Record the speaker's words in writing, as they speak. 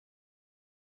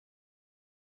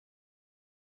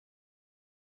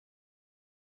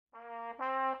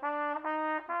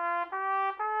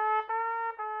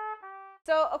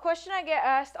So a question I get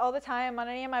asked all the time on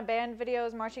any of my band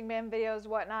videos, marching band videos,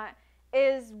 whatnot,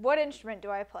 is what instrument do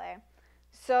I play?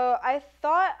 So I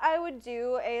thought I would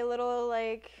do a little,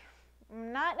 like,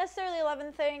 not necessarily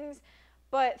 11 things,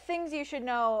 but things you should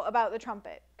know about the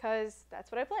trumpet, because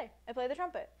that's what I play. I play the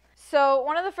trumpet. So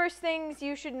one of the first things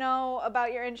you should know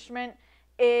about your instrument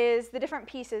is the different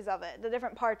pieces of it, the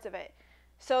different parts of it.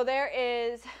 So there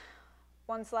is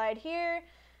one slide here,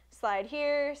 slide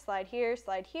here, slide here,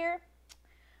 slide here.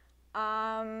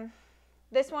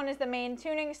 This one is the main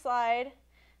tuning slide.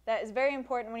 That is very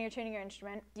important when you're tuning your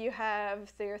instrument. You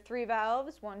have your 3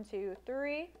 valves, 1, 2,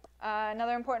 3.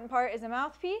 Another important part is the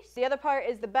mouthpiece. The other part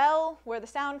is the bell, where the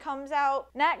sound comes out.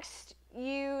 Next,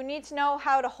 you need to know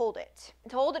how to hold it.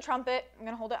 To hold a trumpet, I'm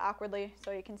gonna hold it awkwardly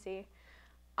so you can see.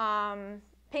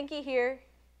 Pinky here,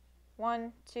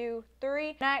 1, 2,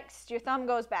 3. Next, your thumb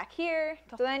goes back here.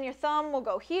 So then your thumb will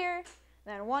go here.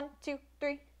 Then 1, 2,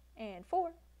 3, and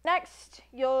 4. Next,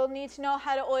 you'll need to know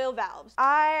how to oil valves.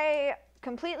 I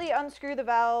completely unscrew the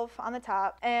valve on the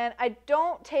top, and I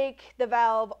don't take the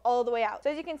valve all the way out.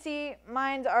 So as you can see,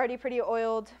 mine's already pretty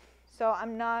oiled, so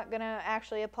I'm not gonna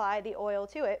actually apply the oil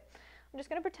to it. I'm just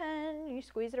gonna pretend you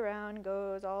squeeze it around, it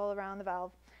goes all around the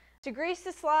valve. To grease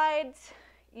the slides,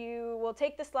 you will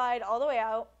take the slide all the way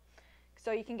out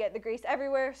so you can get the grease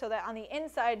everywhere, so that on the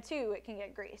inside too it can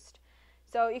get greased.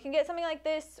 So you can get something like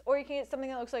this, or you can get something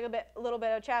that looks like a little bit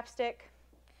of chapstick.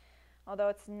 Although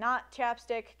it's not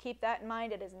chapstick, keep that in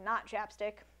mind, it is not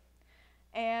chapstick.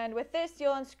 And with this,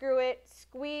 you'll unscrew it,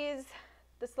 squeeze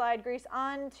the slide grease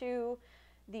onto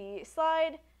the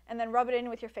slide, and then rub it in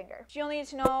with your finger. You'll need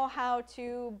to know how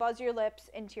to buzz your lips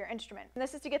into your instrument. And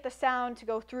this is to get the sound to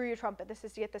go through your trumpet. This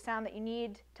is to get the sound that you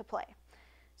need to play.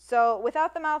 So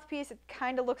without the mouthpiece, it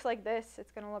kind of looks like this.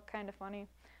 It's gonna look kind of funny,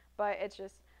 but it's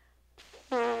just...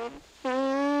 Into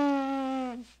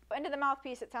the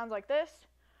mouthpiece, it sounds like this.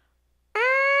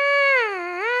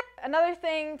 Another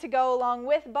thing to go along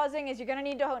with buzzing is you're going to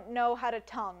need to know how to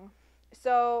tongue.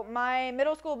 So my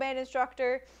middle school band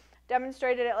instructor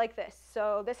demonstrated it like this.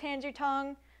 So this hand's your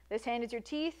tongue, this hand is your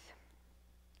teeth,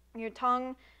 and your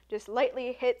tongue just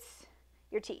lightly hits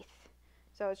your teeth.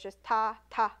 So it's just ta,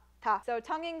 ta, ta. So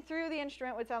tonguing through the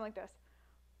instrument would sound like this.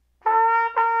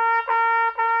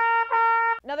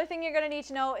 Another thing you're going to need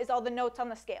to know is all the notes on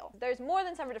the scale. There's more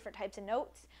than 7 different types of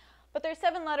notes, but there's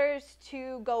 7 letters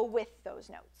to go with those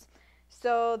notes.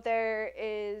 So there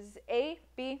is A,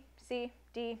 B, C,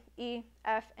 D, E,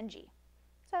 F, and G.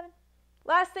 7.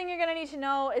 Last thing you're going to need to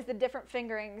know is the different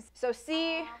fingerings. So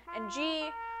C and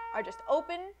G are just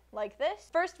open like this.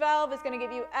 First valve is going to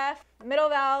give you F. Middle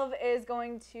valve is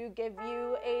going to give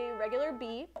you a regular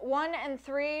B. 1 and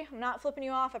 3, I'm not flipping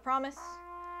you off, I promise,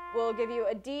 will give you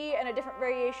a D and a different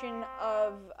variation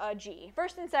of a G.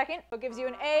 First and second, it gives you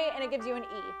an A and it gives you an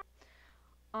E.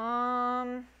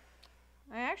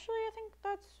 I think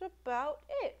that's about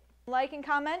it. Like and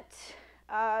comment,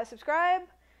 subscribe,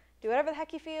 do whatever the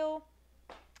heck you feel.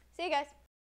 See you guys.